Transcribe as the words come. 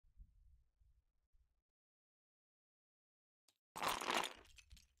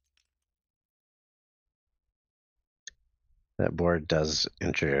That board does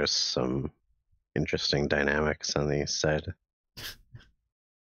introduce some interesting dynamics on the side.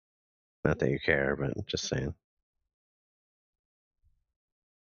 Not that you care, but just saying.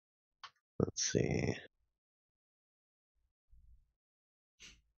 Let's see.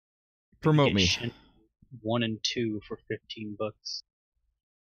 Promote me. Shenmue 1 and 2 for $15.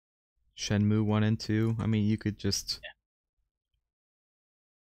 Shenmue 1 and 2. I mean, you could just...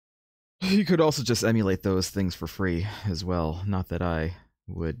 You could also just emulate those things for free as well. Not that I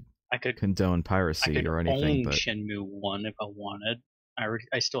would condone piracy or anything, but... I could own Shenmue 1 if I wanted.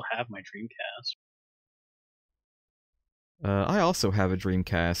 I still have my Dreamcast. I also have a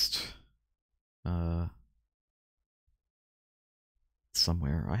Dreamcast.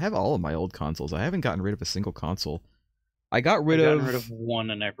 Somewhere. I have all of my old consoles. I haven't gotten rid of a single console. I've gotten rid of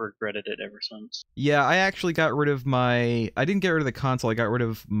one and I've regretted it ever since. Yeah, I actually got rid of my... I didn't get rid of the console, I got rid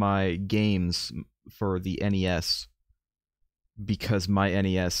of my games for the NES. Because my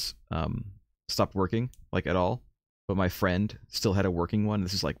NES stopped working, like, at all. But my friend still had a working one.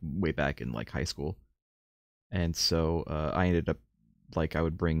 This is, like, way back in, like, high school. And so I ended up, like, I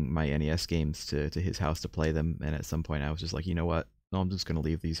would bring my NES games to his house to play them. And at some point I was just like, you know what? No, I'm just going to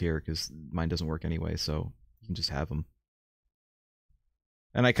leave these here because mine doesn't work anyway, so you can just have them.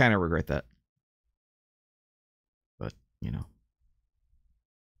 And I kind of regret that. But, you know.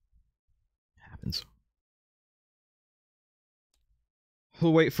 It happens.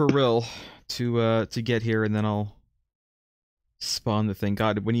 We'll wait for Rill to get here, and then I'll spawn the thing.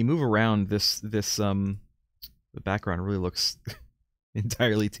 God, when you move around, the background really looks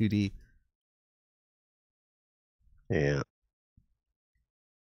entirely 2D. Yeah.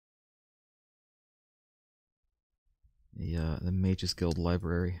 The Mages Guild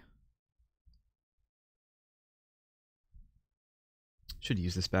library. Should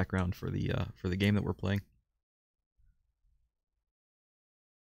use this background for the game that we're playing.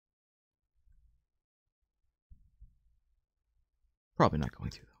 Probably not going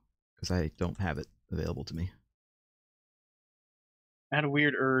to, though, because I don't have it available to me. I had a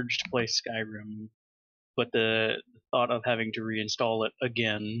weird urge to play Skyrim, but the thought of having to reinstall it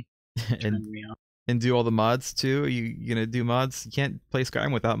again turned me off. And do all the mods too? Are you gonna do mods? You can't play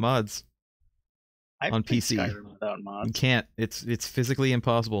Skyrim without mods. On PC. Skyrim without mods. You can't. It's physically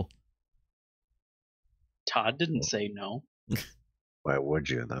impossible. Todd didn't say no. Why would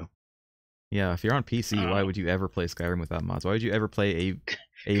you, though? Yeah, if you're on PC, why would you ever play Skyrim without mods? Why would you ever play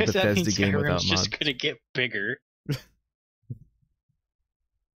a Bethesda game without mods? Just gonna get bigger.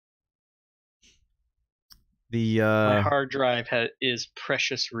 My hard drive is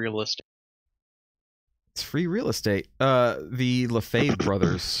precious real estate. It's free real estate. The LaFave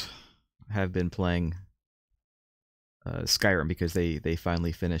brothers have been playing Skyrim because they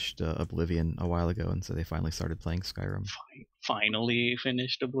finally finished Oblivion a while ago, and so they finally started playing Skyrim. Finally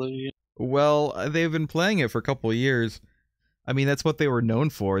finished Oblivion? Well, they've been playing it for a couple of years. I mean, that's what they were known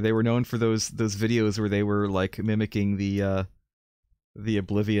for. They were known for those videos where they were like mimicking the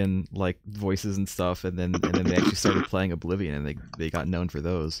Oblivion like voices and stuff, and then they actually started playing Oblivion, and they got known for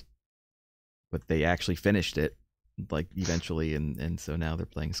those. But they actually finished it, like, eventually, and so now they're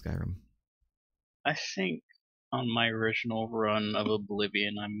playing Skyrim. I think on my original run of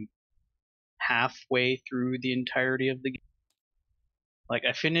Oblivion, I'm halfway through the entirety of the game. Like,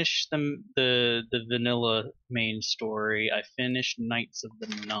 I finished the vanilla main story. I finished Knights of the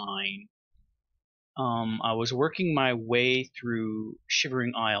Nine. I was working my way through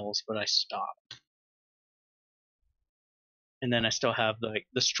Shivering Isles, but I stopped. And then I still have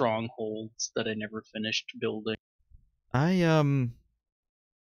the strongholds that I never finished building. Sometimes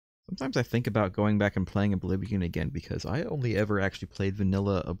I think about going back and playing Oblivion again, because I only ever actually played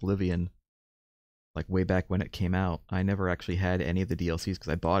vanilla Oblivion, like, way back when it came out. I never actually had any of the DLCs because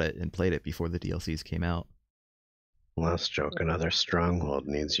I bought it and played it before the DLCs came out. Last joke, another stronghold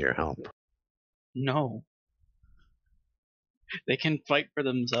needs your help. No. They can fight for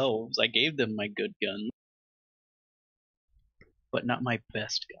themselves. I gave them my good guns. But not my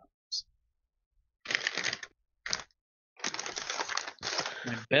best guns.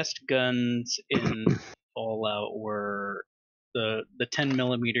 My best guns in Fallout were the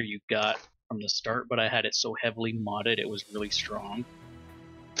 10mm you got from the start, but I had it so heavily modded it was really strong.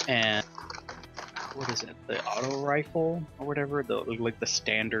 And what is it? The auto rifle or whatever, like the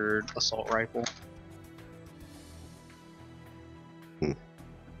standard assault rifle.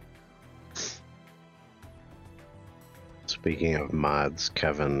 Speaking of mods,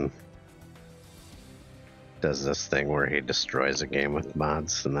 Kevin does this thing where he destroys a game with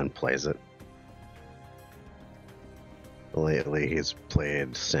mods and then plays it. Lately, he's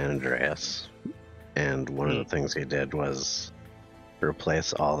played San Andreas And one of the things he did was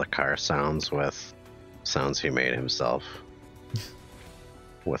replace all the car sounds with sounds he made himself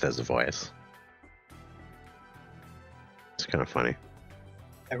with his voice. It's kind of funny.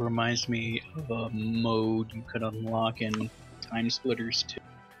 It reminds me of a mode you could unlock in Time Splitters 2.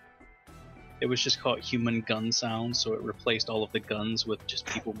 It was just called Human Gun Sounds, so it replaced all of the guns with just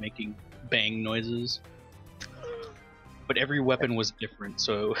people making bang noises. But every weapon was different,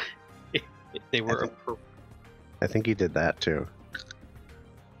 so they were appropriate. I think he did that too.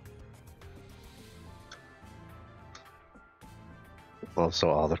 Also,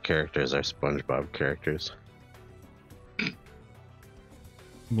 all the characters are SpongeBob characters.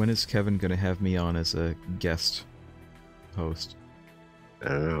 When is Kevin gonna have me on as a guest host? I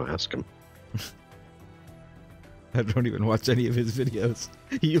don't know, ask him. I don't even watch any of his videos.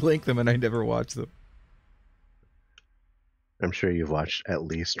 You link them and I never watch them. I'm sure you've watched at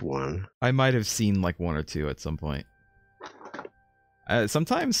least one. I might have seen like one or two at some point.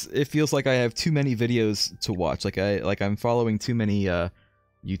 Sometimes it feels like I have too many videos to watch. Like I'm following too many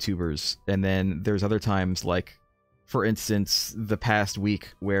YouTubers, and then there's other times, like for instance, the past week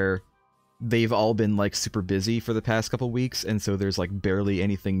where they've all been like super busy for the past couple weeks, and so there's like barely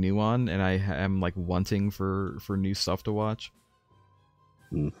anything new on, and I am like wanting for new stuff to watch.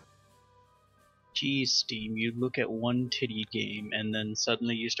 Geez, Steam, you look at one titty game and then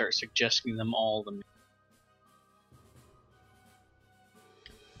suddenly you start suggesting them all to me.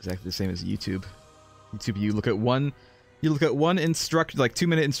 Exactly the same as YouTube. YouTube, you look at one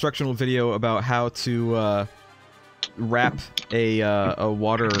 2-minute instructional video about how to wrap a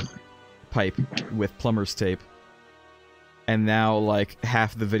water pipe with plumber's tape, and now like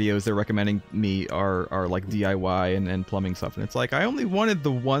half the videos they're recommending me are like DIY and plumbing stuff, and it's like I only wanted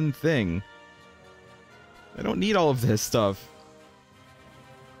the one thing. I don't need all of this stuff.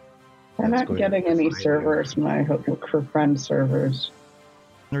 I'm not getting any servers when I look for friend servers.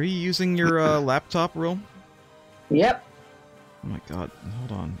 Are you using your laptop, Real? Yep. Oh my god,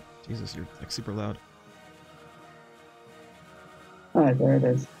 hold on. Jesus, you're like super loud. Oh, there it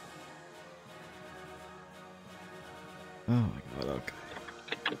is. Oh my god, okay.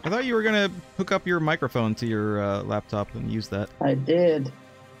 I thought you were gonna hook up your microphone to your laptop and use that. I did.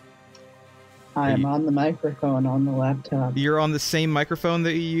 I am on the microphone on the laptop. You're on the same microphone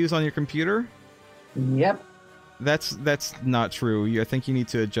that you use on your computer? Yep. That's not true. I think you need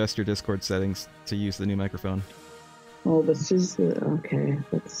to adjust your Discord settings to use the new microphone. Well, this is okay.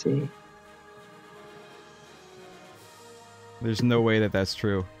 Let's see. There's no way that that's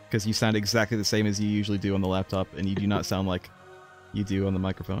true, because you sound exactly the same as you usually do on the laptop, and you do not sound like you do on the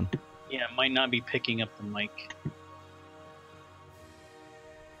microphone. Yeah, it might not be picking up the mic.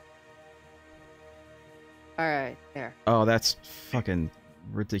 Alright, there. Oh, that's fucking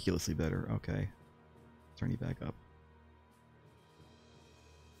ridiculously better. Okay. Turn you back up.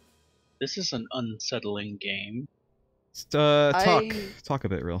 This is an unsettling game. Just, talk a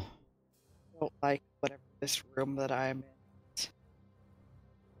bit, Real. I don't like whatever this room that I'm in.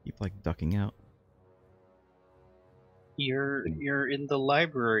 Keep, like, ducking out. You're in the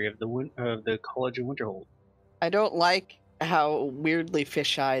library of the College of Winterhold. I don't like how weirdly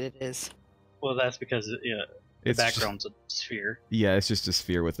fish-eyed it is. Well, that's because the It's background's a sphere. Yeah, it's just a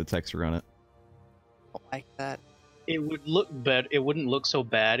sphere with the texture on it. I don't like that. It would look bad. It wouldn't look so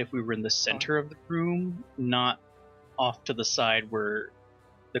bad if we were in the center of the room, not off to the side where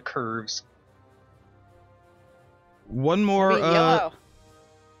the curves. One more Yellow.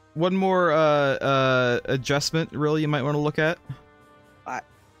 adjustment, really, you might want to look at. What?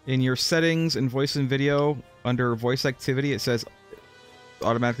 In your settings in voice and video, under voice activity, it says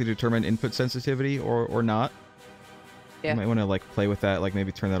automatically determine input sensitivity or not. Yeah. You might want to like play with that, like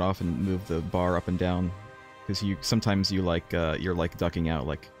maybe turn that off and move the bar up and down, because sometimes you like you're like ducking out,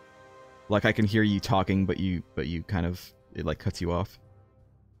 like I can hear you talking, but you kind of, it like cuts you off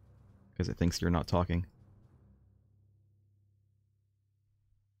because it thinks you're not talking.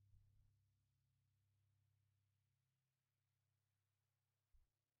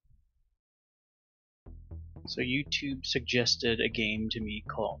 So YouTube suggested a game to me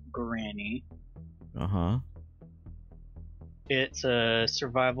called Granny. Uh-huh. It's a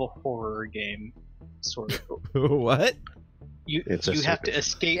survival horror game, sort of. What? You It's a have to circus.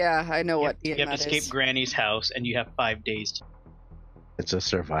 escape. Yeah, I know what You have to that escape is. Granny's house, and you have 5 days to. It's a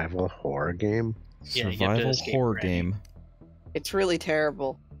survival horror game. Yeah, you have to Survival escape horror Granny. game. It's really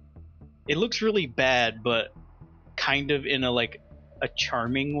terrible. It looks really bad, but kind of in a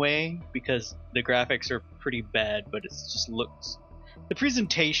charming way, because the graphics are pretty bad, but it just looks. The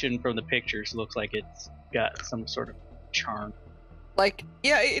presentation from the pictures looks like it's got some sort of charm. Like,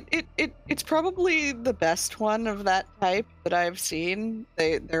 yeah, it's probably the best one of that type that I've seen.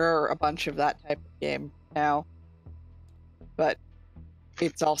 There are a bunch of that type of game now, but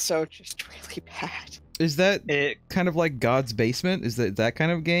it's also just really bad. Is that It, kind of like God's Basement? Is that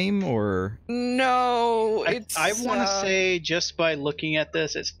kind of game, or No, it's I want to say, just by looking at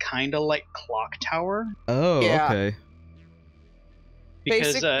this, it's kind of like Clock Tower. oh, Yeah. okay.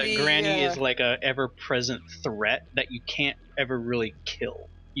 Because Basically, Granny is like a ever-present threat that you can't ever really kill.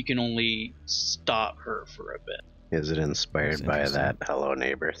 You can only stop her for a bit. Is it inspired That's by interesting. that Hello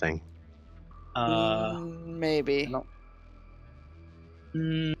Neighbor thing? maybe. I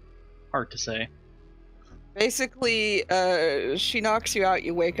don't- hard to say. Basically, she knocks you out.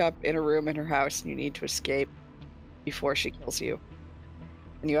 You wake up in a room in her house, and you need to escape before she kills you.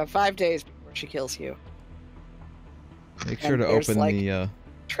 And you have 5 days before she kills you. Make sure And to there's, open like, the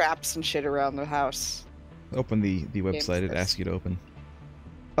traps and shit around the house. website it first. asks you to open.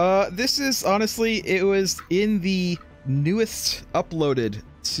 This is honestly, it was in the newest uploaded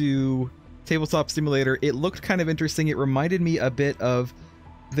to Tabletop Simulator. It looked kind of interesting. It reminded me a bit of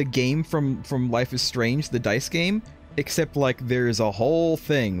the game from Life is Strange, the dice game, except like there's a whole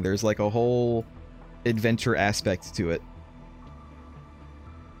thing. There's like a whole adventure aspect to it.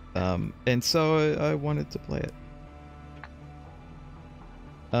 And so I wanted to play it.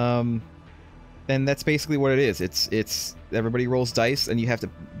 And that's basically what it is. It's everybody rolls dice, and you have to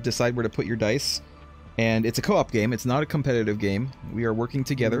decide where to put your dice. And it's a co-op game. It's not a competitive game. We are working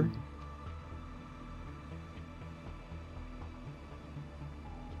together.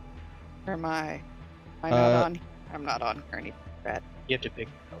 Or am I? Am I not on? I'm not on here anymore. Bad. You have to pick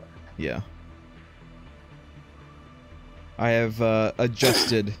a color. Yeah. I have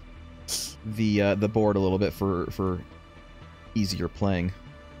adjusted the board a little bit for easier playing.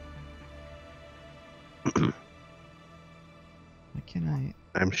 Why can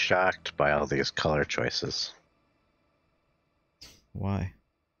I'm shocked by all these color choices. Why?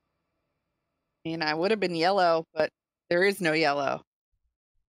 I mean, I would have been yellow, but there is no yellow,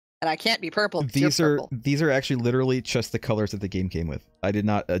 and I can't be purple. 'Cause you're purple. These are actually literally just the colors that the game came with. I did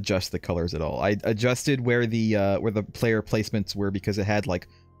not adjust the colors at all. I adjusted where the player placements were because it had like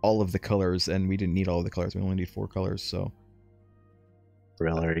all of the colors, and we didn't need all of the colors. We only need 4 colors. So.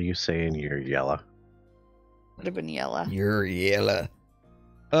 Really, are you saying you're yellow? Would have been yellow. You're yellow.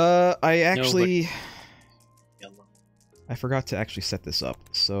 I actually. Yellow. I forgot to actually set this up,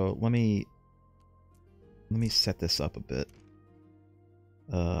 so let me set this up a bit.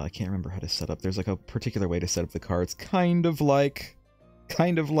 I can't remember how to set up. There's like a particular way to set up the cards, kind of like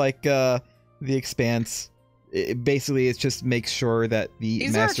The Expanse. Basically, it just makes sure that the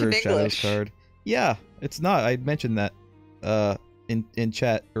These Master of aren't in Shadows English. card. Yeah, it's not. I mentioned that in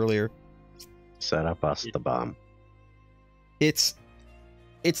chat earlier. Set up us the bomb. It's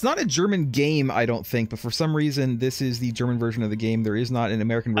not a German game, I don't think, but for some reason this is the German version of the game. There is not an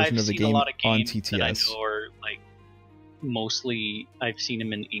American version of the game a lot of on games TTS. that I know are like mostly I've seen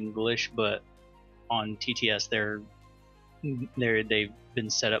them in English, but on TTS they've been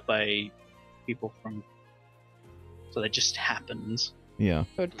set up by people from, so that just happens. Yeah.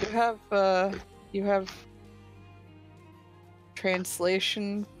 So do you have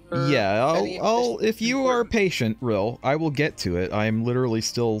translation? For Yeah, any I'll edition? if you are patient, Rill, I will get to it. I am literally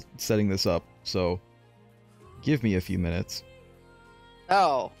still setting this up, so give me a few minutes.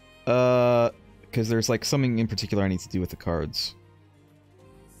 Oh, Because there's like something in particular I need to do with the cards.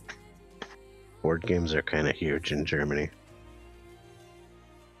 Board games are kind of huge in Germany.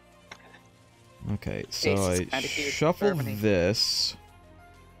 Okay, so Ace is I kinda huge in shuffle Germany. this.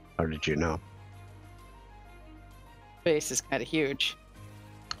 How did you know? base is kind of huge.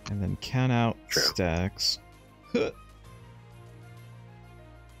 And then count out True. stacks. Huh.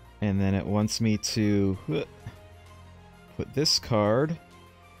 And then it wants me to put this card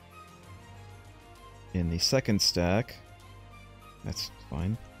in the second stack. That's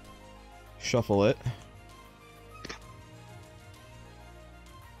fine. Shuffle it.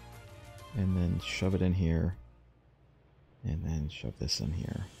 And then shove it in here. And then shove this in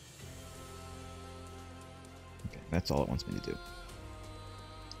here. Okay, that's all it wants me to do.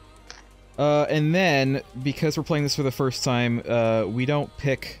 And then, because we're playing this for the first time, we don't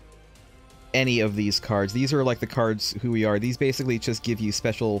pick any of these cards. These are like the cards who we are. These basically just give you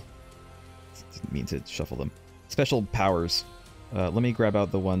special... Didn't mean to shuffle them. Special powers. Let me grab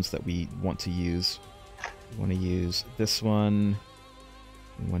out the ones that we want to use. We want to use this one.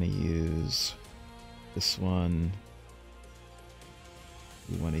 We want to use this one.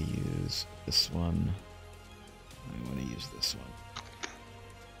 We want to use this one. We want to use this one.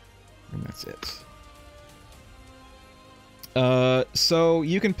 And that's it. So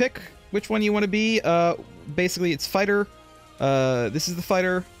you can pick which one you want to be. Basically, it's fighter. This is the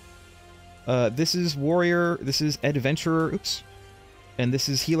fighter. This is warrior. This is adventurer. Oops. And this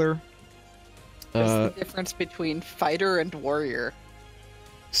is healer. What's the difference between fighter and warrior?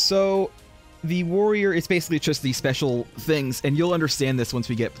 So, the warrior is basically just the special things, and you'll understand this once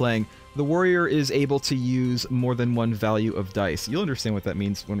we get playing. The warrior is able to use more than one value of dice. You'll understand what that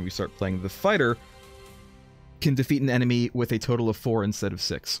means when we start playing. The fighter can defeat an enemy with a total of 4 instead of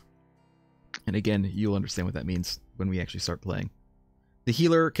 6. And again, you'll understand what that means when we actually start playing. The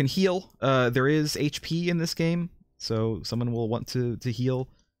healer can heal. There is HP in this game, so someone will want to heal.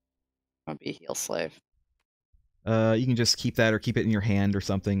 I'll be a heal slave. You can just keep that or keep it in your hand or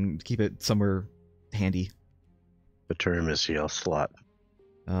something. Keep it somewhere handy. The term is heal slot.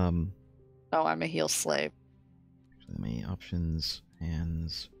 Oh, I'm a heal slave. Let me options,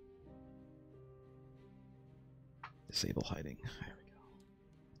 hands. Disable hiding. There we go.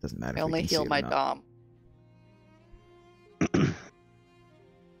 Doesn't matter. I only heal my dom.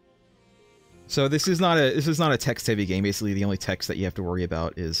 So this is not a text heavy game. Basically, the only text that you have to worry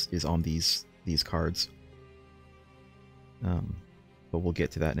about is on these cards. But we'll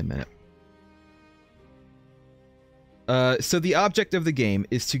get to that in a minute. So the object of the game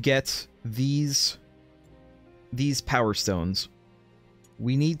is to get these power stones.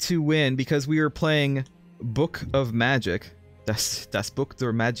 We need to win because we are playing Book of Magic. Das Buch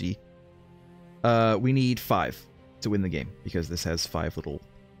der Magie. We need 5 to win the game because this has 5 little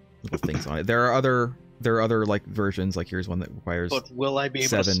things on it. There are other like versions. Like here's one that requires. But will I be able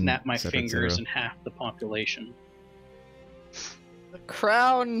 7, to snap my 7, fingers 0. and half the population? The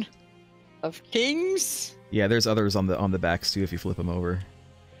crown of kings. Yeah, there's others on the backs too if you flip them over.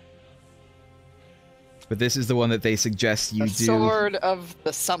 But this is the one that they suggest you The do. sword of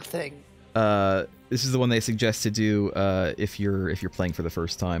the something. This is the one they suggest to do if you're playing for the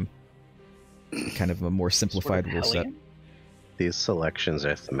first time. Kind of a more simplified rule set. Hellion? These selections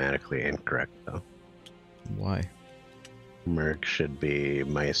are thematically incorrect, though. Why? Merg should be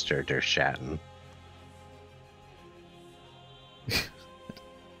Meister der Schatten.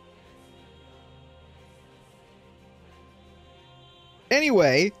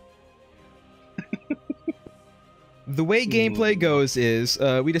 Anyway, the way gameplay goes is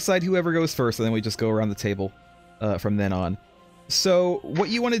we decide whoever goes first, and then we just go around the table from then on. So what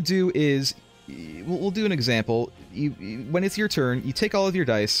you want to do is, we'll do an example. When it's your turn, you take all of your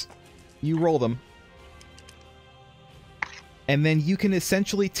dice, you roll them, and then you can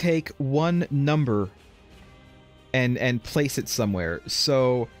essentially take one number and place it somewhere.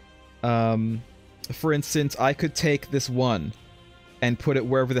 So, for instance, I could take this 1 and put it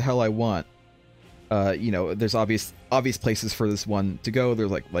wherever the hell I want. You know, there's obvious places for this 1 to go.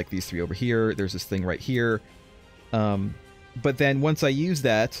 There's like these 3 over here. There's this thing right here. But then once I use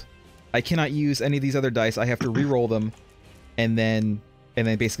that, I cannot use any of these other dice. I have to re-roll them, and then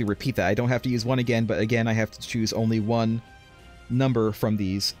basically repeat that. I don't have to use 1 again, but again, I have to choose only 1 number from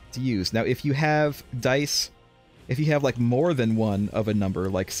these to use. Now, if you have dice, if you have like more than 1 of a number,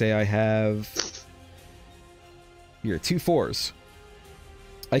 like say I have here 2 4s,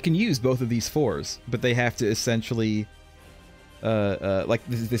 I can use both of these 4s, but they have to essentially like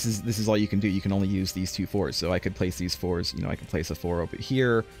this is all you can do. You can only use these 2 4s. So I could place these 4s, you know, I can place a 4 over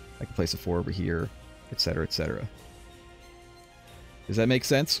here, I can place a 4 over here, etc., etc. Does that make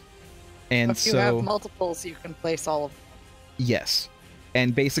sense? And If you have multiples, you can place all of them. Yes.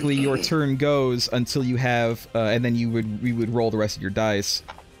 And basically your turn goes until you have and then we would roll the rest of your dice,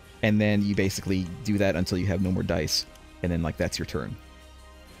 and then you basically do that until you have no more dice, and then like that's your turn.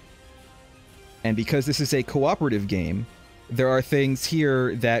 And because this is a cooperative game, there are things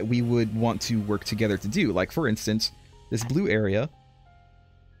here that we would want to work together to do. Like, for instance, this blue area,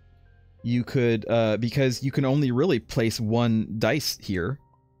 you could, because you can only really place 1 dice here.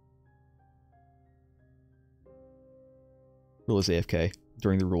 Rule is AFK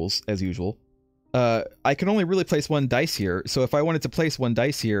during the rules, as usual. I can only really place 1 dice here, so if I wanted to place 1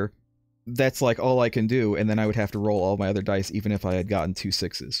 dice here, that's like all I can do, and then I would have to roll all my other dice even if I had gotten 2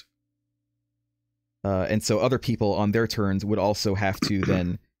 6s. And so other people on their turns would also have to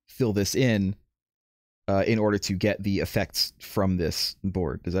then fill this in order to get the effects from this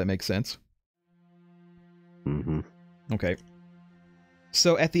board. Does that make sense? Mm-hmm. Okay.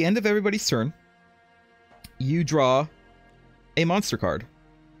 So at the end of everybody's turn, you draw a monster card.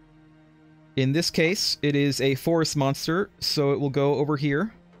 In this case, it is a forest monster, so it will go over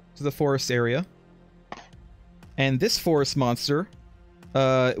here to the forest area. And this forest monster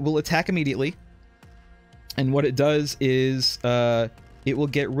will attack immediately. And what it does is it will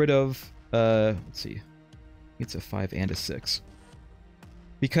get rid of let's see. It's a 5 and a 6.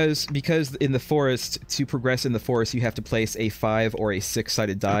 Because in the forest, to progress in the forest, you have to place a 5 or a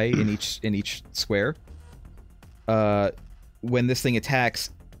 6-sided die in each square. When this thing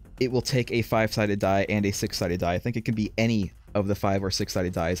attacks, it will take a 5-sided die and a 6-sided die. I think it can be any of the 5 or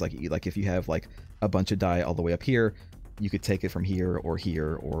 6-sided dies. Like if you have like a bunch of die all the way up here, you could take it from here or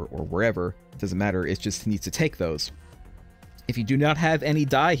wherever. It doesn't matter. It just needs to take those. If you do not have any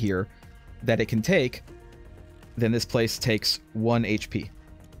die here that it can take, then this place takes 1 HP.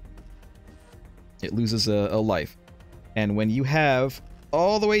 It loses a life. And when you have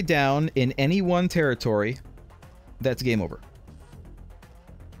all the way down in any one territory, that's game over.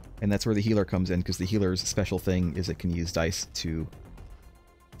 And that's where the healer comes in, because the healer's special thing is it can use dice to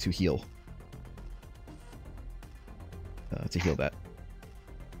heal. To heal that.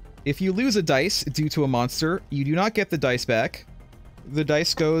 If you lose a dice due to a monster, you do not get the dice back. The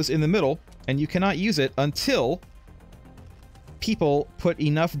dice goes in the middle, and you cannot use it until people put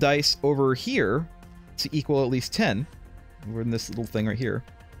enough dice over here to equal at least 10. We're in this little thing right here.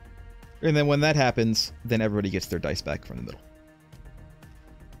 And then when that happens, then everybody gets their dice back from the middle.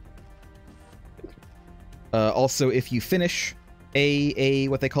 Also, if you finish a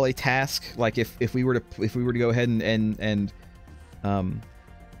what they call a task, like if we were to go ahead and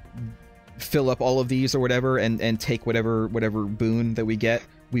fill up all of these or whatever and take whatever boon that we get,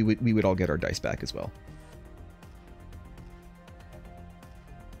 we would all get our dice back as well.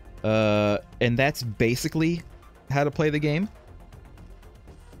 And that's basically how to play the game.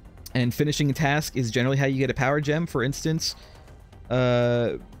 And finishing a task is generally how you get a power gem. For instance,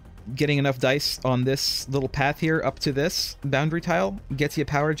 getting enough dice on this little path here up to this boundary tile gets you a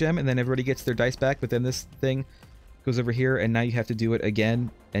power gem, and then everybody gets their dice back, but then this thing goes over here, and now you have to do it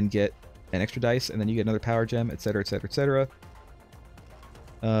again and get an extra dice, and then you get another power gem, etc, etc, etc.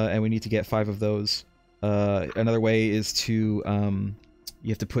 And we need to get 5 of those. Another way is to you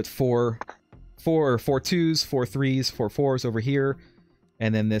have to put 4 2s, 4 3s, 4 4s over here,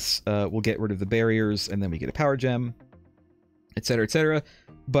 and then this will get rid of the barriers, and then we get a power gem, etc, etc.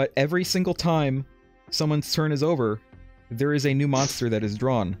 But every single time someone's turn is over, there is a new monster that is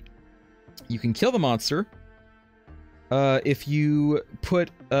drawn. You can kill the monster if you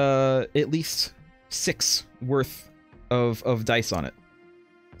put at least 6 worth of dice on it.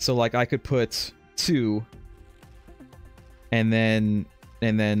 So like I could put 2, and then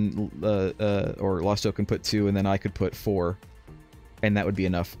or Lost Joe can put 2, and then I could put 4, and that would be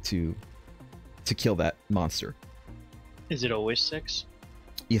enough to kill that monster. Is it always 6?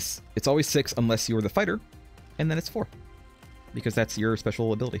 Yes, it's always 6 unless you're the fighter, and then it's 4, because that's your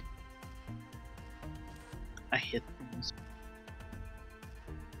special ability. I hit things.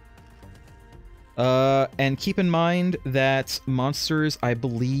 And keep in mind that monsters, I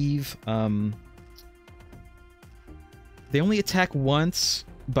believe, they only attack once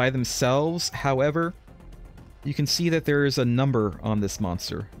by themselves. However, you can see that there is a number on this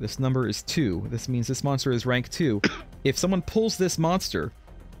monster. This number is 2. This means this monster is rank 2. If someone pulls this monster,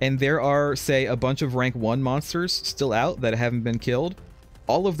 and there are, say, a bunch of rank 1 monsters still out that haven't been killed,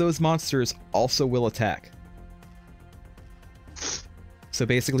 all of those monsters also will attack. So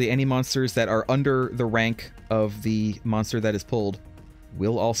basically, any monsters that are under the rank of the monster that is pulled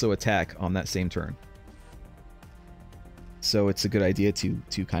will also attack on that same turn. So it's a good idea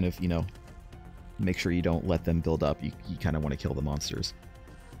to kind of, you know, make sure you don't let them build up. You kind of want to kill the monsters.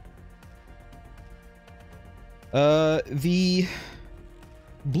 The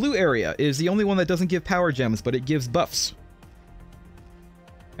blue area is the only one that doesn't give power gems, but it gives buffs.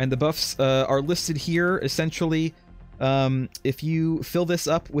 And the buffs are listed here, essentially. If you fill this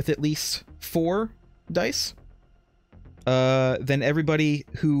up with at least 4 dice, then everybody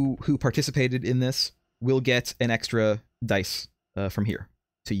who participated in this will get an extra dice from here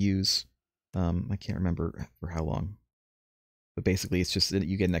to use. I can't remember for how long, but basically it's just that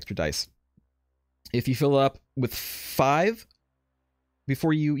you get an extra dice. If you fill up with 5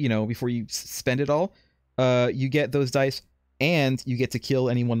 before you spend it all, you get those dice, and you get to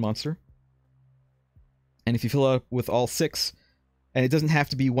kill any one monster. And if you fill up with all 6, and it doesn't have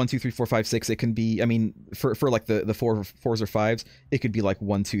to be 1, 2, 3, 4, 5, 6. It can be, I mean, for like the 4s or 5s, it could be like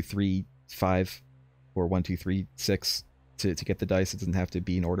 1, 2, 3, 5, or 1, 2, 3, 6 to get the dice. It doesn't have to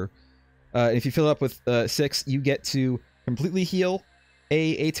be in order. If you fill up with 6, you get to completely heal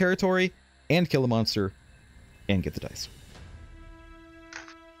a territory and kill a monster and get the dice.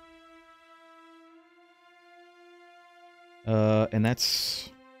 And I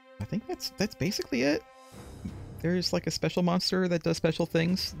think that's basically it. There's like a special monster that does special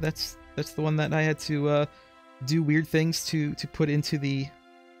things. That's the one that I had to do weird things to put into the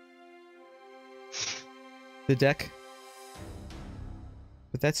the deck.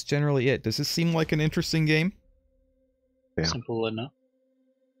 But that's generally it. Does this seem like an interesting game? Yeah. Simple enough.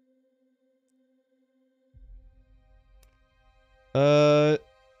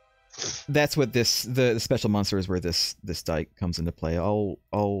 That's what the special monster is, where this die comes into play.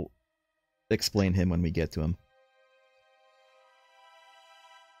 I'll explain him when we get to him.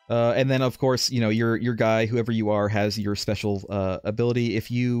 And then, of course, you know, your guy, whoever you are, has your special ability. If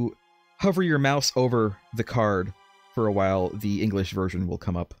you hover your mouse over the card for a while, the English version will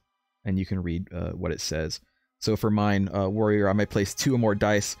come up, and you can read what it says. So for mine, Warrior, I might place 2 or more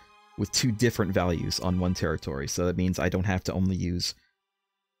dice with 2 different values on one territory. So that means I don't have to only use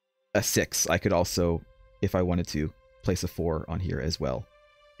a 6. I could also, if I wanted to, place a 4 on here as well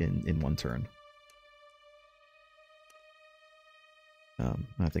in one turn.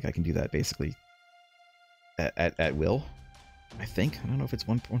 I think I can do that basically at will. I think. I don't know if it's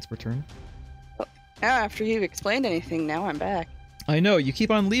once per turn. Now, after you've explained anything, now I'm back. I know, you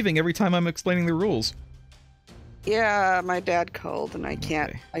keep on leaving every time I'm explaining the rules. Yeah, my dad called and I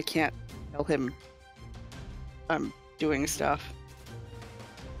can't Okay. tell him I'm doing stuff.